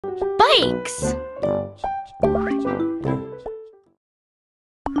bikes!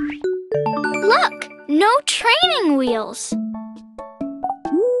 Look! No training wheels!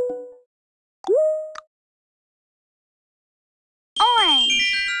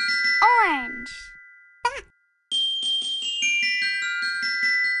 Orange! Orange!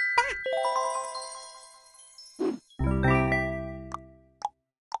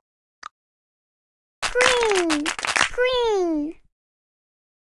 Green! Green!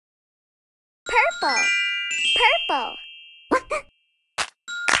 Purple! Purple!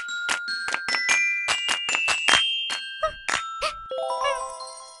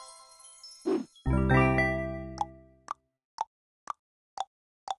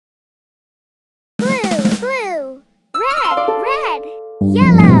 Blue! Blue! Red! Red!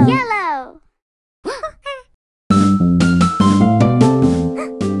 Yellow! Yellow!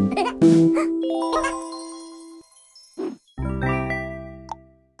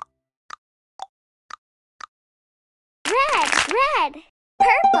 Red!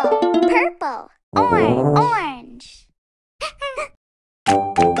 Purple! Purple! Orange!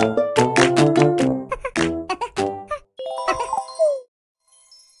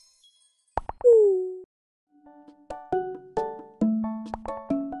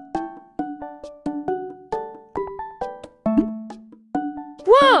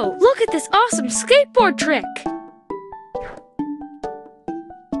 Whoa! Look at this awesome skateboard trick!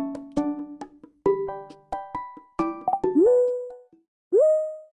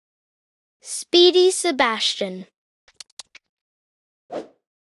 Speedy Sebastian.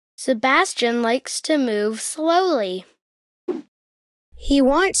 Sebastian likes to move slowly. He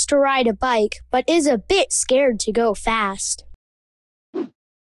wants to ride a bike, but is a bit scared to go fast.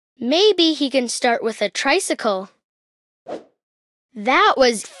 Maybe he can start with a tricycle. That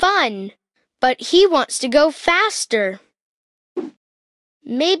was fun, but he wants to go faster.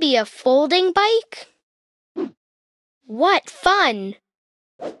 Maybe a folding bike? What fun!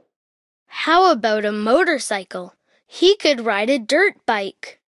 How about a motorcycle? He could ride a dirt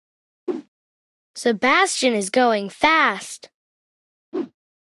bike. Sebastian is going fast.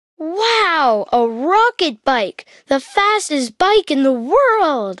 Wow, a rocket bike! The fastest bike in the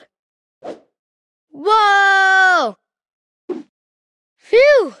world! Whoa!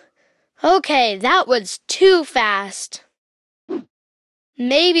 Phew! Okay, that was too fast.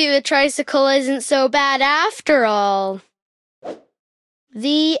 Maybe the tricycle isn't so bad after all.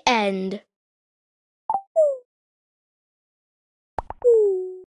 The end.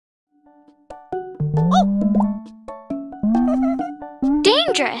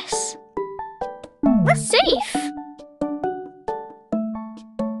 Dangerous! Safe!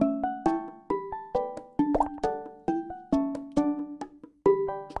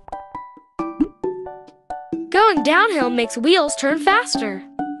 Going downhill makes wheels turn faster.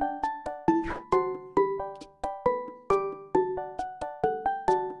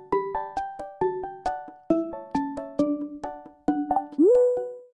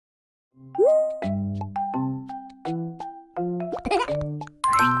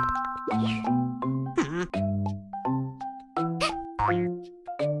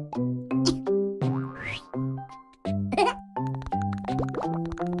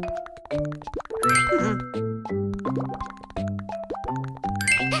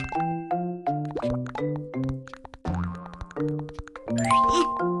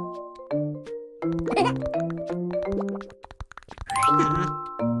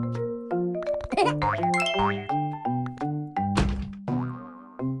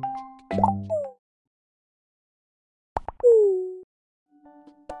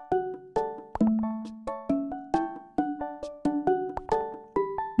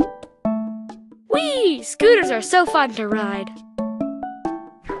 Whee! Scooters are so fun to ride.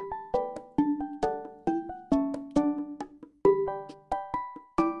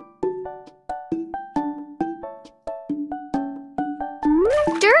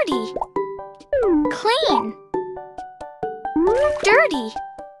 Dirty! Clean! Dirty!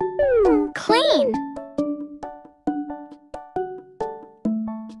 Clean!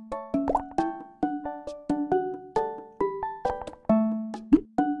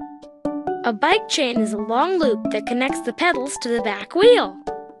 A bike chain is a long loop that connects the pedals to the back wheel.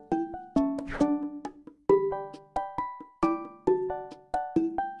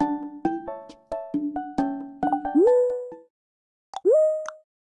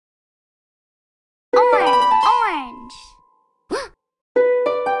 Orange!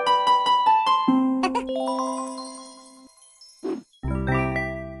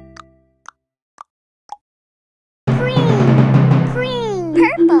 Green!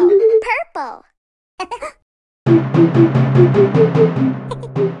 Purple! Purple!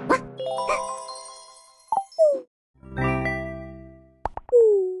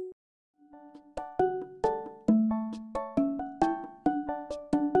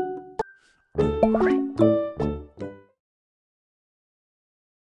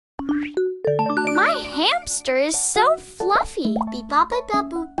 hamster is so fluffy. Beep bop bop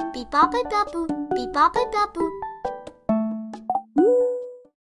boop, beep bop bop boop, beep bop bop boop.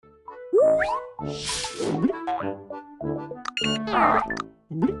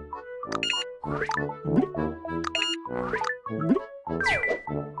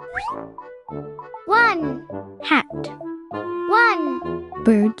 One, Hat. one,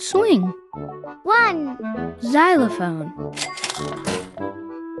 Bird swing. one. Xylophone.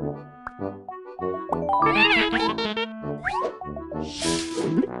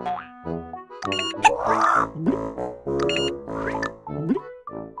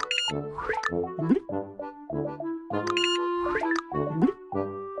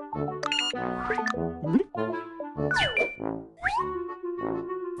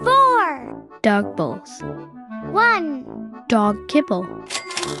 Four, Dog bowls. one, Dog kibble.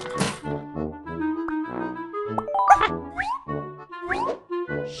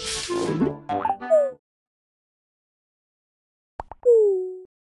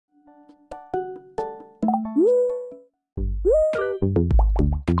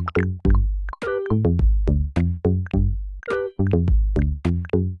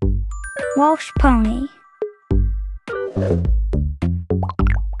 Welsh pony.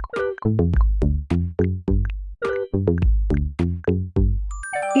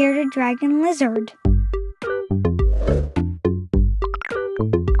 Bearded dragon lizard.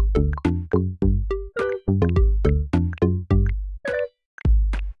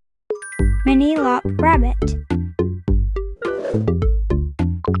 Mini lop rabbit.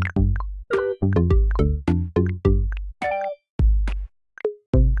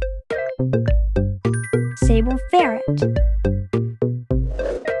 Sable ferret.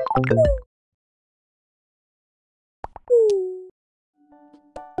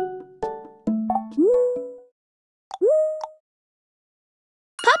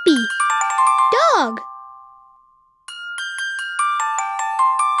 Puppy. Dog.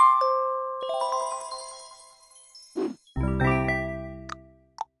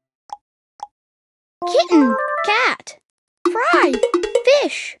 Kitten. Cat. Fry.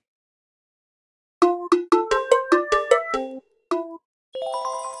 Fish.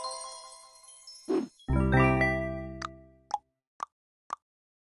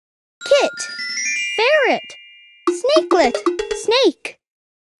 Kit. Ferret. Snakelet. Snake.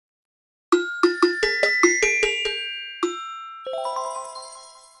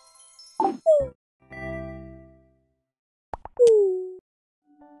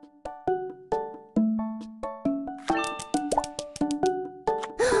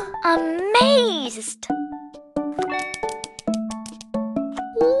 Amazed.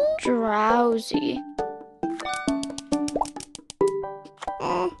 Drowsy.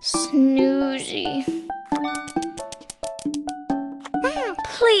 Snoozy.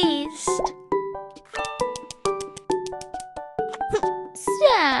 Pleased.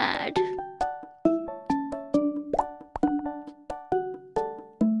 Sad.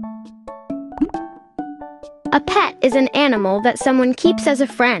 A pet is an animal that someone keeps as a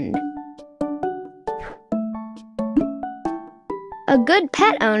friend. A good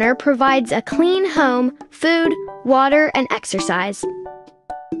pet owner provides a clean home, food, water, and exercise.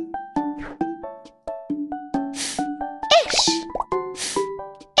 Ish.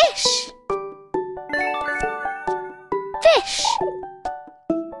 Ish. Fish.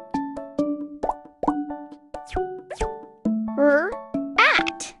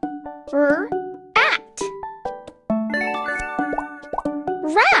 At. At.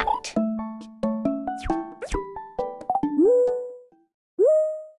 Rat.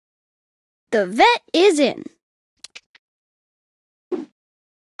 The vet is in.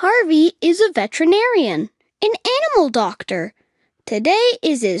 Harvey is a veterinarian, an animal doctor. Today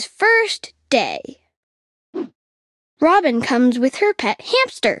is his first day. Robin comes with her pet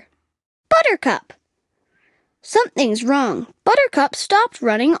hamster, Buttercup. Something's wrong. Buttercup stopped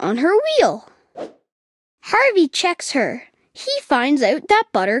running on her wheel. Harvey checks her. He finds out that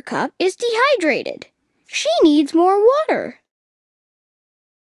Buttercup is dehydrated. She needs more water.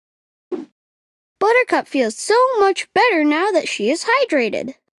 Buttercup feels so much better now that she is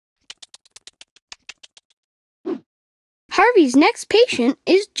hydrated. Harvey's next patient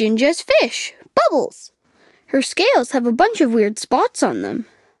is Ginger's fish, Bubbles. Her scales have a bunch of weird spots on them.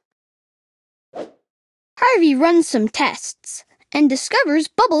 Harvey runs some tests and discovers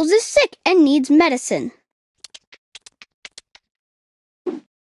Bubbles is sick and needs medicine.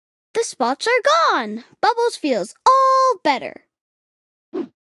 The spots are gone. Bubbles feels all better.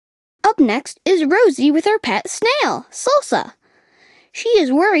 Up next is Rosie with her pet snail, Salsa. She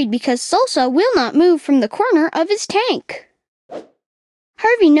is worried because Salsa will not move from the corner of his tank.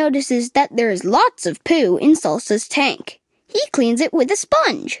 Harvey notices that there is lots of poo in Salsa's tank. He cleans it with a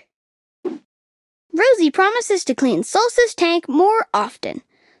sponge. Rosie promises to clean Salsa's tank more often.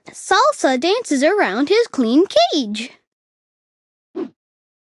 Salsa dances around his clean cage.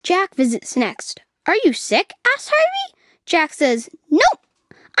 Jack visits next. "Are you sick?" asks Harvey. Jack says, "Nope,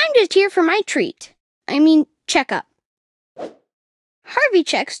 I'm just here for my treat. Checkup." Harvey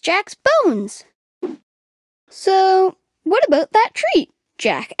checks Jack's bones. "So, what about that treat?"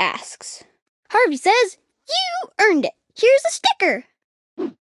 Jack asks. Harvey says, "You earned it. Here's a sticker."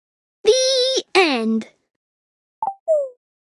 The end.